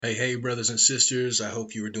Hey, brothers and sisters, I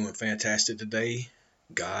hope you are doing fantastic today.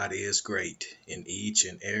 God is great in each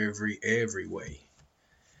and every way.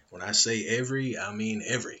 When I say every, I mean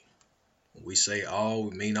every. When we say all,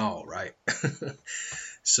 we mean all, right?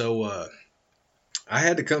 so, I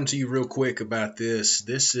had to come to you real quick about this.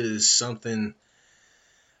 This is something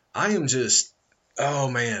I am just, oh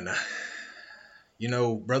man.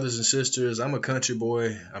 Brothers and sisters, I'm a country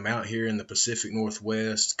boy. I'm out here in the Pacific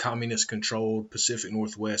Northwest, communist controlled Pacific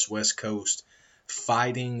Northwest, West Coast,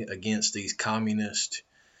 fighting against these communists,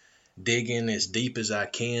 digging as deep as I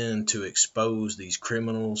can to expose these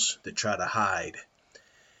criminals that try to hide.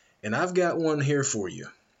 And I've got one here for you.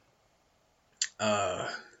 Uh,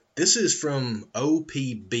 this is from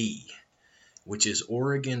OPB, which is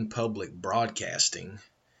Oregon Public Broadcasting,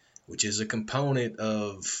 which is a component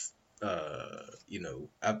of,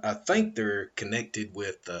 I think they're connected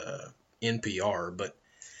with NPR, but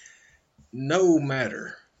no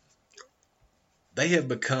matter. They have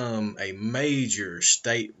become a major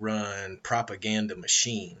state run propaganda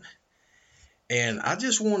machine. And I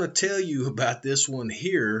just want to tell you about this one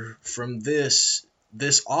here from this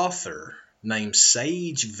author named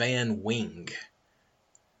Sage Van Wing.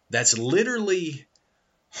 That's literally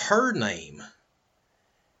her name.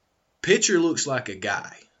 Picture looks like a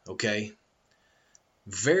guy, okay?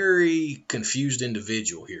 Very confused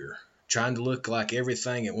individual here, trying to look like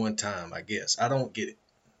everything at one time, I guess. I don't get it,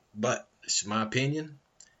 but it's my opinion,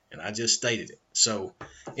 and I just stated it. So,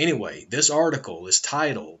 anyway, this article is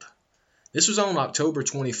titled, this was on October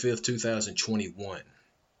 25th, 2021.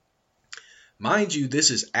 Mind you, this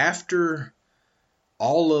is after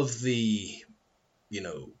all of the,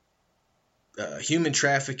 human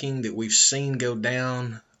trafficking that we've seen go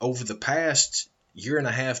down over the past year and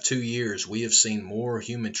a half, 2 years. We have seen more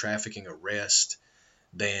human trafficking arrests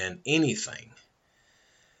than anything.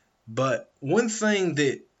 But one thing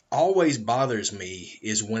that always bothers me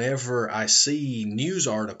is whenever I see news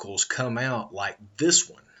articles come out like this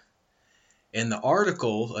one. And the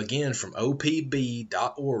article, again from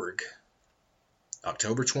opb.org,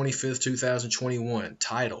 October 25th, 2021,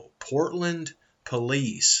 titled Portland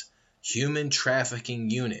Police Human Trafficking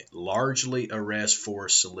Unit Largely Arrest for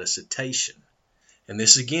Solicitation. And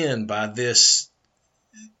this again by this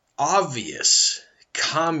obvious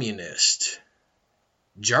communist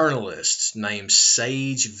journalist named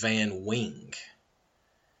Sage Van Wing.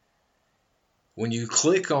 When you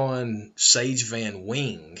click on Sage Van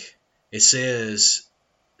Wing, it says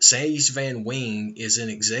Sage Van Wing is an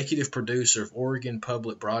executive producer of Oregon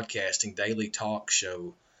Public Broadcasting daily talk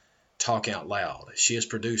show Talk Out Loud. She has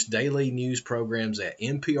produced daily news programs at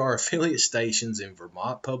NPR affiliate stations in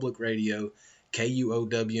Vermont Public Radio,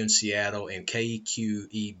 KUOW in Seattle, and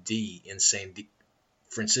KQED in San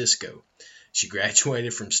Francisco. She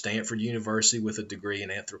graduated from Stanford University with a degree in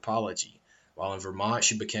anthropology. While in Vermont,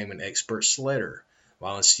 she became an expert sledder.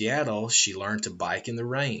 While in Seattle, she learned to bike in the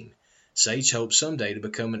rain. Sage hopes someday to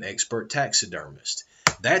become an expert taxidermist.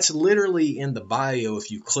 That's literally in the bio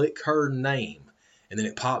if you click her name. And then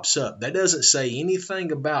it pops up. That doesn't say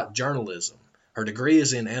anything about journalism. Her degree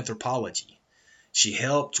is in anthropology. She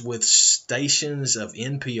helped with stations of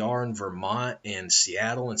NPR in Vermont and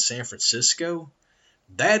Seattle and San Francisco.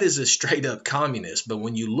 That is a straight up communist. But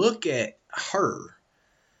when you look at her,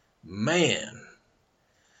 man.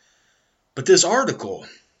 But this article,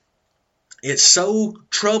 it's so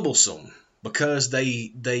troublesome because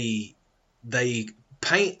they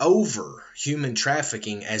paint over human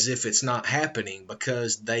trafficking as if it's not happening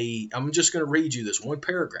because I'm just going to read you this one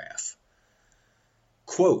paragraph.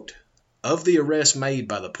 Quote, of the arrests made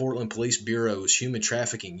by the Portland Police Bureau's Human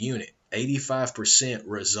Trafficking Unit, 85%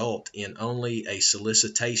 result in only a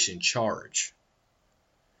solicitation charge.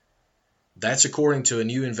 That's according to a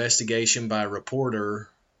new investigation by reporter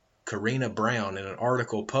Karina Brown in an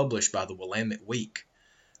article published by the Willamette Week.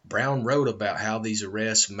 Brown wrote about how these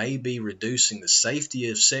arrests may be reducing the safety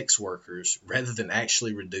of sex workers rather than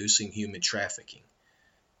actually reducing human trafficking.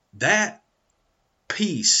 That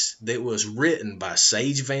piece that was written by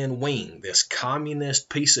Sage Van Wing, this communist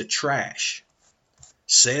piece of trash,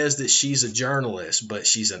 says that she's a journalist, but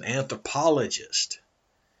she's an anthropologist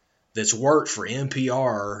that's worked for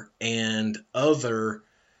NPR and other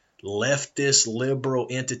leftist liberal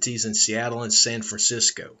entities in Seattle and San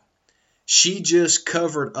Francisco. She just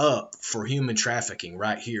covered up for human trafficking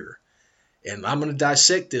right here. And I'm going to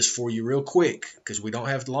dissect this for you real quick because we don't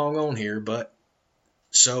have long on here. But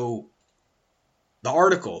so the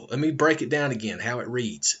article, let me break it down again how it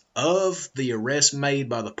reads. Of the arrests made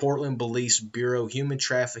by the Portland Police Bureau Human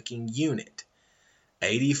Trafficking Unit,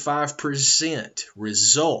 85%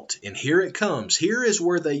 result, and here it comes. Here is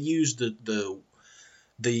where they use the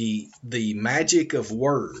the magic of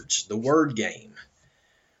words, the word game,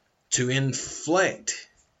 to inflect,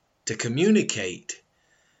 to communicate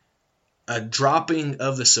a dropping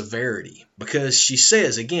of the severity. Because she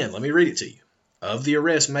says, again, let me read it to you. Of the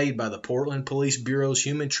arrests made by the Portland Police Bureau's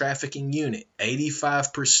Human Trafficking Unit,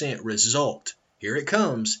 85% result, here it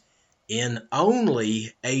comes, in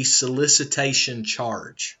only a solicitation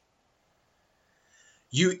charge.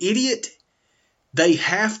 You idiot. They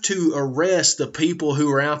have to arrest the people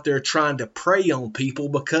who are out there trying to prey on people,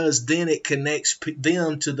 because then it connects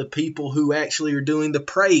them to the people who actually are doing the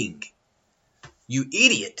preying. You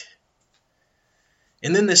idiot.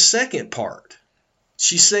 And then the second part,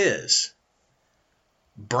 she says,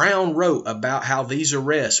 Brown wrote about how these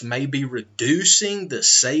arrests may be reducing the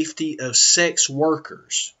safety of sex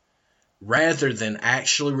workers rather than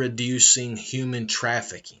actually reducing human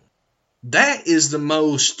trafficking. That is the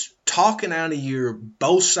most talking out of your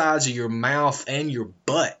both sides of your mouth and your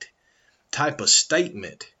butt type of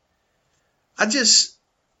statement.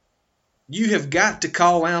 You have got to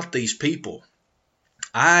call out these people.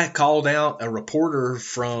 I called out a reporter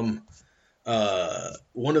from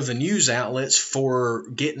one of the news outlets for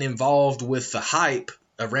getting involved with the hype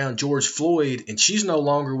around George Floyd, and she's no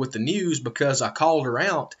longer with the news because I called her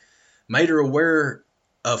out, made her aware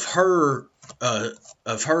of her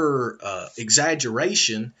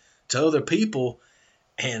exaggeration to other people,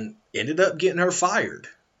 and ended up getting her fired.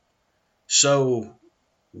 So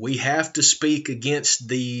we have to speak against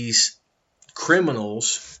these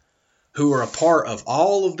criminals who are a part of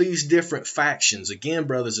all of these different factions. Again,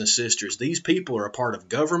 brothers and sisters, these people are a part of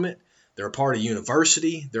government. They're a part of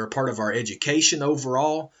university. They're a part of our education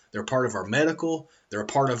overall. They're a part of our medical. They're a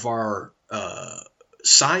part of our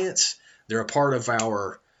science. They're a part of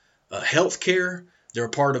our healthcare. They're a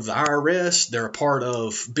part of the IRS. They're a part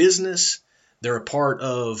of business. They're a part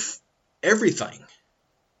of everything.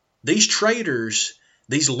 These traitors,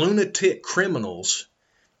 these lunatic criminals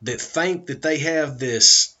that think that they have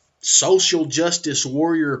this social justice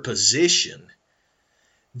warrior position.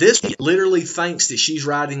 This literally thinks that she's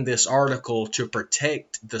writing this article to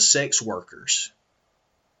protect the sex workers.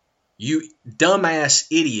 You dumbass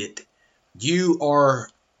idiot. You are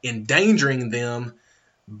endangering them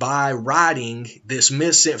by writing this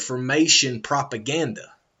misinformation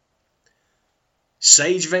propaganda.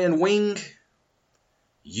 Sage Van Wing,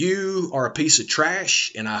 you are a piece of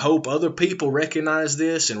trash, and I hope other people recognize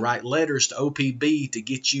this and write letters to OPB to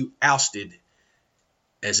get you ousted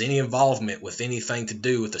as any involvement with anything to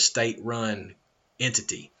do with a state-run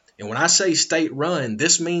entity. And when I say state-run,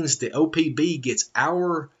 this means that OPB gets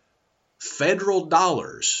our federal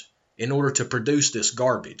dollars in order to produce this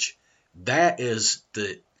garbage. That is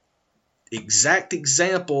the exact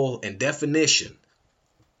example and definition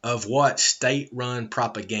of what state-run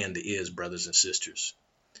propaganda is, brothers and sisters.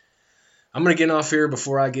 I'm going to get off here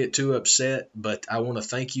before I get too upset, but I want to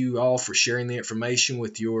thank you all for sharing the information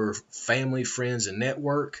with your family, friends, and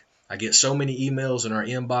network. I get so many emails in our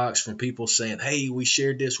inbox from people saying, hey, we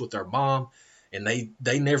shared this with our mom, and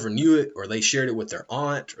they never knew it, or they shared it with their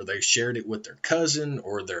aunt, or they shared it with their cousin,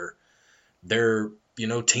 or their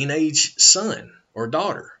teenage son or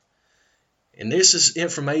daughter. And this is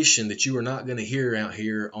information that you are not going to hear out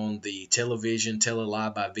here on the television, tell a lie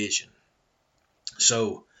by vision.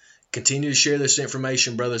 So continue to share this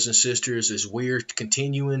information, brothers and sisters, as we're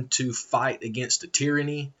continuing to fight against the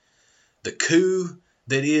tyranny, the coup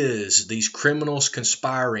that is these criminals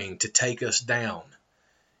conspiring to take us down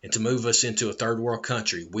and to move us into a third world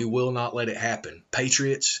country. We will not let it happen.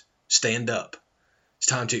 Patriots, stand up. It's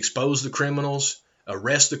time to expose the criminals,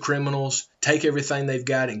 arrest the criminals, take everything they've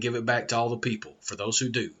got, and give it back to all the people. For those who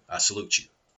do, I salute you.